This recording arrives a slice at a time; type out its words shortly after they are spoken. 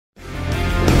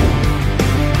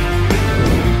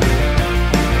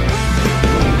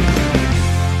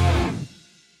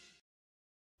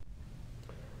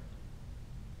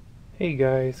Hey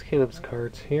guys, Caleb's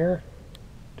Cards here,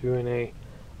 doing a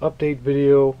update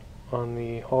video on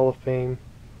the Hall of Fame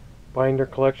binder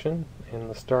collection and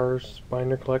the Stars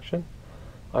binder collection.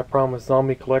 I promised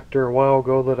Zombie Collector a while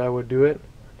ago that I would do it,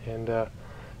 and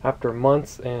after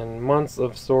months and months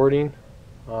of sorting,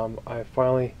 I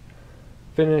finally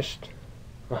finished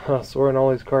sorting all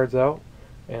these cards out,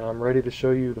 and I'm ready to show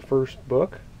you the first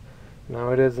book. Now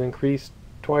it has increased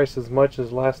twice as much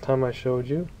as last time I showed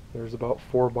you. There's about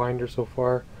 4 binders so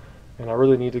far, and I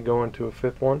really need to go into a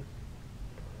 5th one.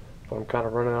 So I'm kind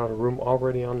of running out of room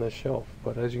already on this shelf.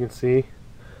 But as you can see,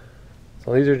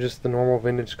 so these are just the normal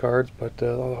vintage cards, but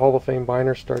the Hall of Fame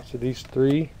binder starts with these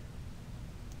 3.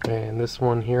 And this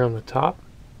one here on the top.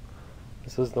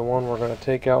 This is the one we're going to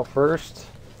take out first.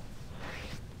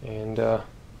 And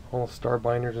all star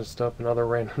binders and stuff and other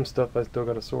random stuff I still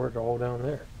got to sort all down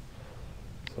there.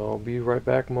 So I'll be right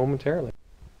back momentarily.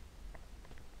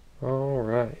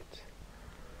 Alright,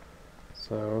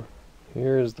 so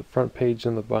here's the front page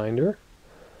in the binder.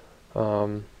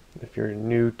 If you're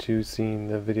new to seeing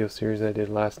the video series I did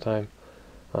last time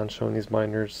on showing these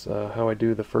binders, how I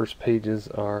do the first pages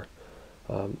are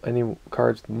any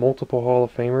cards, multiple Hall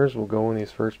of Famers will go in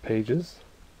these first pages.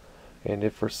 And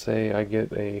if, for say, I get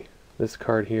this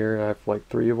card here, and I have like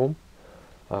 3 of them,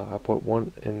 I'll put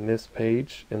one in this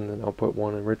page, and then I'll put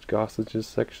one in Rich Gossage's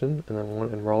section, and then one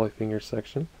in Rollie Fingers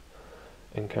section,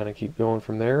 and kind of keep going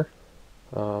from there.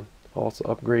 Also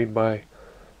upgrade by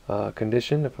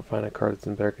condition. If I find a card that's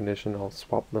in better condition, I'll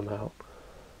swap them out.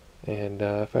 And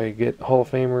if I get Hall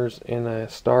of Famers and a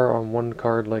star on one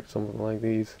card, like something like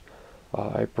these,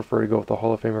 I prefer to go with the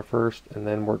Hall of Famer first and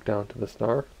then work down to the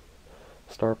star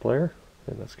player.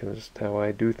 And that's kind of just how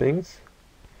I do things.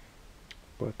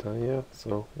 But yeah,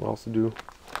 so we'll also do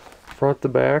front to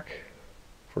back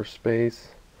for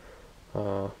space.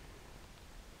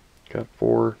 Got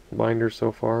 4 binders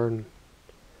so far, and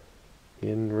you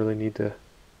didn't really need to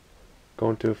go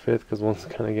into a 5th because one's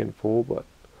kind of getting full, but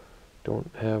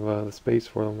don't have the space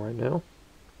for them right now.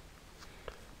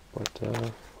 But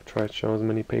I'll try to show as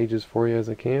many pages for you as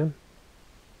I can.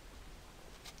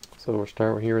 So we'll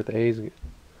start here with the A's.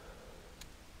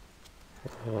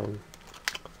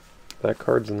 That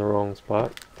card's in the wrong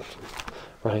spot.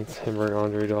 Ryan Sandberg,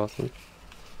 Andre Dawson.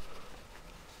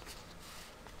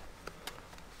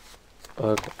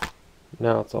 Okay,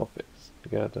 now it's all fixed.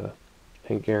 You got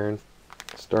Hank Aaron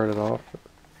started off.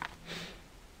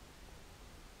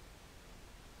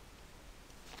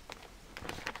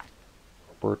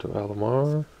 Roberto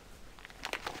Alomar.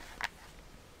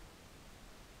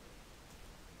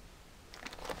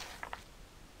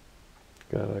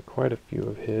 Got quite a few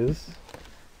of his.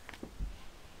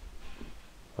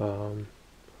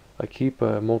 I keep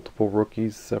multiple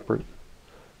rookies separate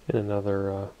in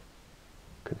another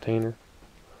container.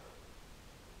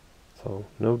 So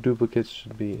no duplicates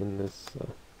should be in this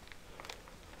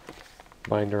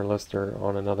binder unless they're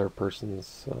on another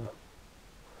person's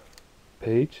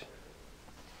page.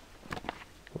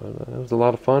 But it was a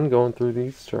lot of fun going through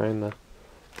these, trying to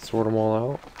sort them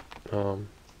all out.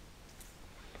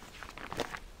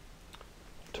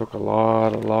 Took a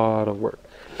lot of work.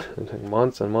 It took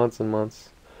months and months and months.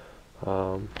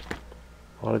 A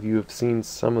lot of you have seen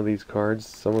some of these cards.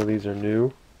 Some of these are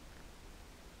new.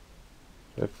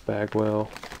 Jeff Bagwell.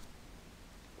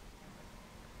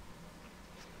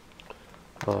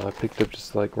 I picked up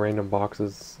just like random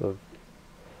boxes of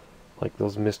like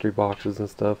those mystery boxes and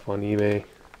stuff on eBay. You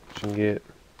can get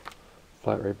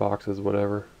flat rate boxes,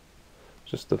 whatever,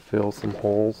 just to fill some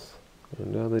holes,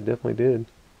 and they definitely did.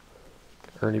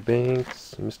 Ernie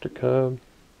Banks, Mr. Cub.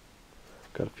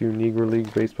 Got a few Negro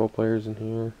League baseball players in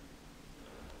here.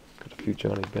 Got a few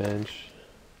Johnny Bench.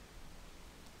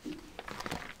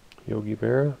 Yogi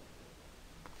Berra.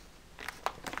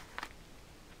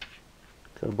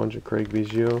 Got a bunch of Craig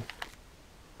Biggio.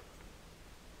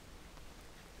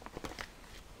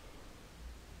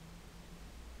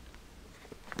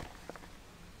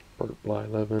 Bert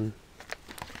Blyleven.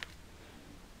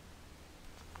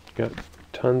 Got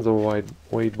tons of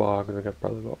Wade Boggs. I got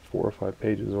probably about 4 or 5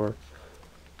 pages worth,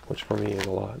 which for me is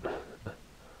a lot.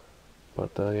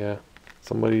 But yeah,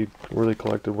 somebody really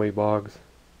collected Wade Boggs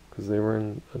because they were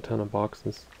in a ton of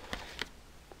boxes.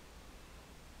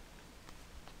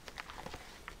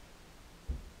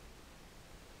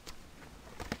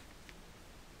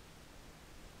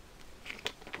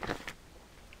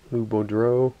 Lou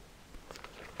Boudreau,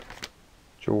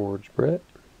 George Brett.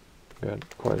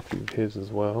 Got quite a few of his as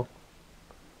well.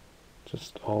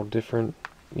 Just all different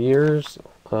years.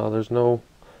 There's no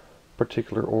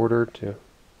particular order to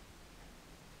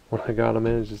when I got them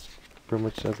in. It's just pretty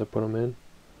much as I put them in.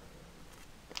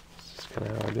 kind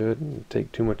of how I do it. And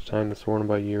take too much time to sort them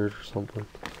by years or something,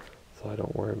 so I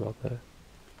don't worry about that.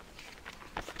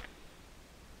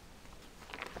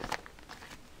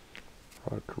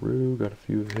 Rod Carew, got a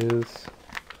few of his.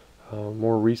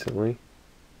 More recently,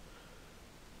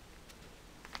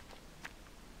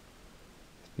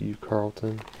 Steve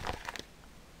Carlton.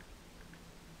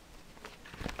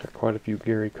 Got quite a few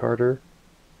Gary Carter.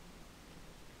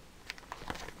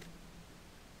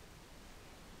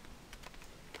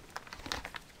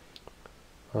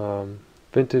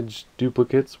 Vintage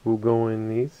duplicates will go in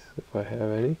these if I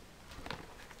have any.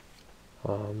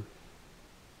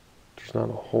 There's not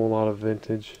a whole lot of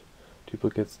vintage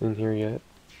duplicates in here yet,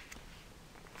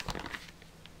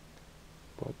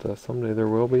 but someday there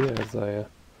will be as I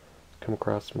come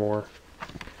across more,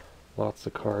 lots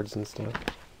of cards and stuff.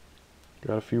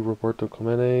 Got a few Roberto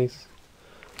Clementes.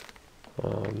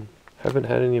 Haven't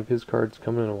had any of his cards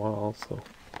come in a while, so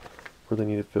really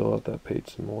need to fill out that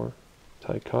page some more.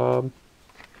 Ty Cobb.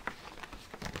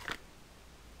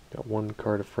 Got one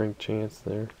card of Frank Chance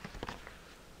there.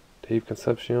 Dave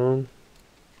Concepcion.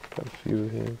 Got a few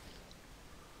of his.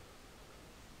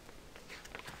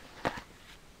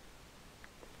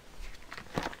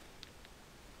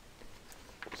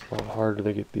 It's a lot harder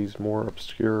to get these more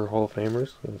obscure Hall of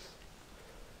Famers because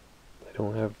they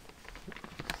don't have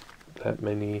that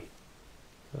many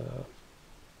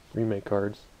remake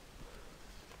cards.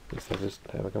 At least I just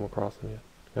haven't come across them yet.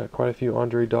 Got quite a few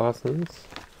Andre Dawsons.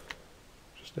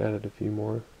 Just added a few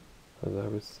more as I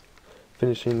was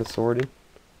finishing the sorting.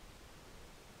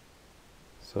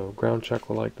 So Ground Check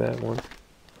will like that one.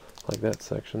 Like that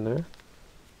section there.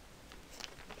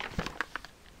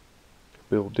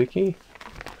 Bill Dickey.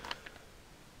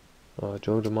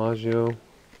 Joe DiMaggio.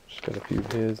 Just got a few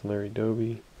of his. Larry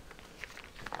Doby.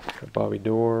 Got Bobby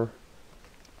Dorr.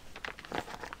 A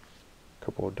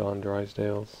couple of Don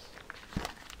Drysdales.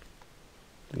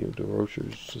 Leo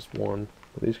DeRocher's just one.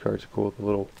 But these cards are cool with the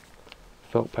little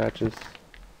felt patches.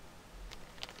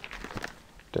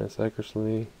 Dennis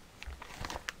Eckersley.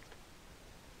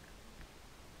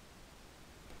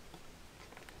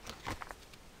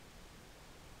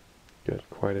 Got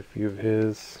quite a few of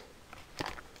his.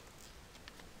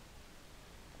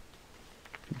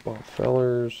 Bob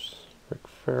Fellers, Rick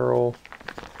Farrell,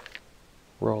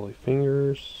 Raleigh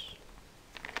Fingers.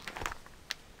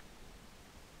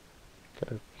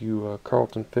 Got a few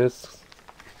Carlton Fisks.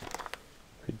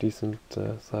 Pretty decent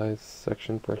size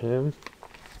section for him.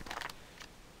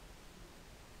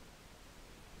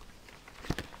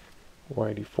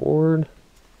 Whitey Ford.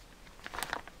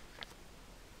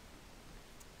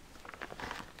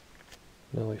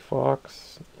 Nellie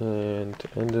Fox. And to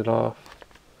end it off,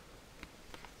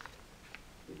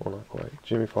 well, not quite,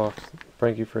 Jimmy Fox.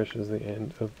 Frankie Frisch is the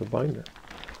end of the binder.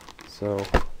 So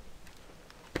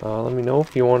let me know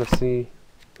if you want to see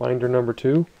binder number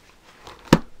 2,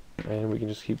 and we can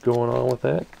just keep going on with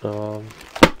that.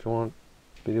 If you want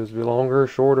videos to be longer or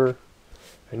shorter,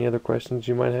 any other questions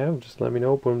you might have, just let me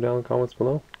know. Put them down in the comments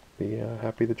below. Be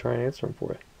happy to try and answer them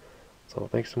for you. So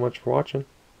thanks so much for watching,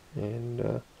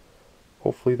 and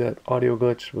hopefully that audio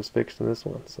glitch was fixed in this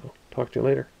one. So talk to you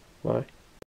later. Bye.